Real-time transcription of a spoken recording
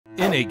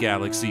In a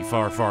galaxy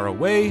far, far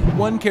away,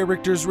 one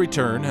character's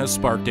return has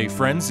sparked a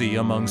frenzy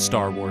among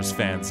Star Wars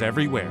fans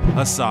everywhere.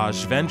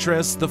 Asajj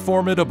Ventress, the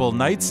formidable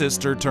Night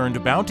Sister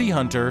turned bounty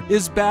hunter,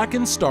 is back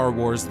in Star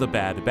Wars The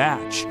Bad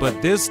Batch,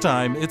 but this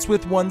time it's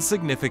with one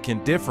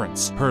significant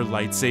difference. Her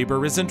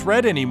lightsaber isn't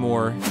red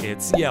anymore,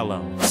 it's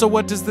yellow. So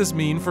what does this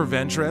mean for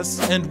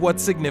Ventress, and what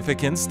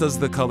significance does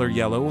the color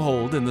yellow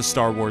hold in the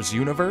Star Wars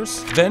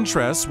universe?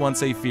 Ventress,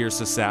 once a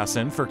fierce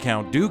assassin for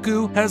Count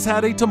Dooku, has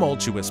had a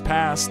tumultuous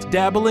past,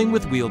 dabbling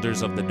with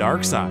wielders of the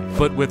dark side.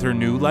 But with her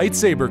new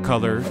lightsaber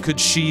color, could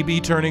she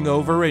be turning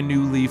over a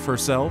new leaf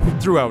herself?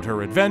 Throughout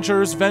her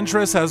adventures,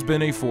 Ventress has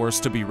been a force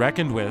to be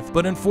reckoned with,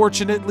 but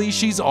unfortunately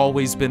she's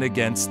always been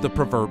against the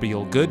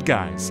proverbial good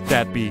guys.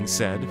 That being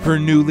said, her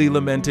newly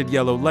lamented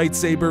yellow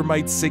lightsaber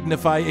might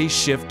signify a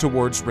shift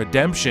towards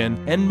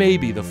redemption and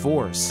maybe the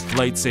Force.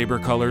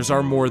 Lightsaber colors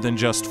are more than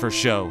just for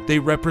show. They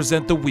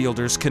represent the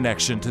wielder's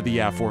connection to the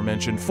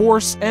aforementioned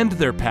Force and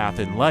their path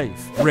in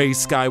life. Rey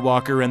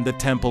Skywalker and the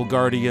Temple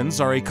Guardians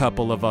are a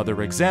couple of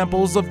other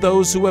examples of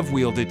those who have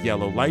wielded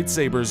yellow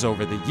lightsabers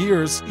over the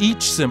years,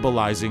 each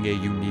symbolizing a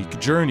unique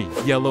journey.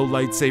 Yellow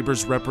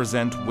lightsabers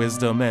represent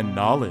wisdom and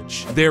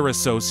knowledge. They're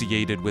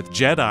associated with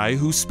Jedi,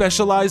 who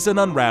specialize in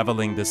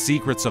unraveling the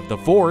secrets of the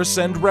Force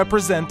and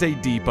represent a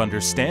deep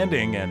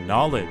understanding and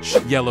knowledge.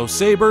 Yellow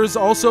sabers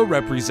also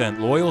represent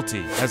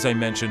loyalty. As I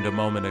mentioned a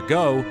moment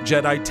ago,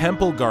 Jedi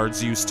Temple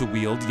Guards used to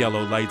wield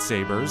yellow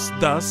lightsabers,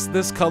 thus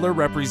this color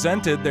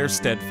represented their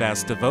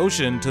steadfast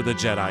devotion to the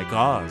Jedi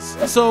cause.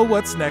 So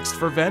what's next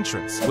for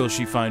Ventress? Will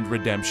she find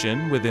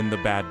redemption within the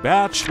Bad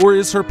Batch, or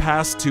is her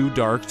past too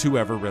dark to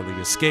ever really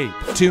escape?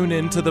 Tune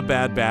in to the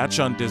Bad Batch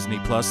on Disney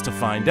Plus to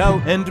find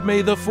out, and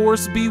may the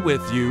Force be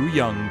with you,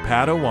 young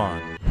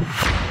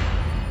Padawan.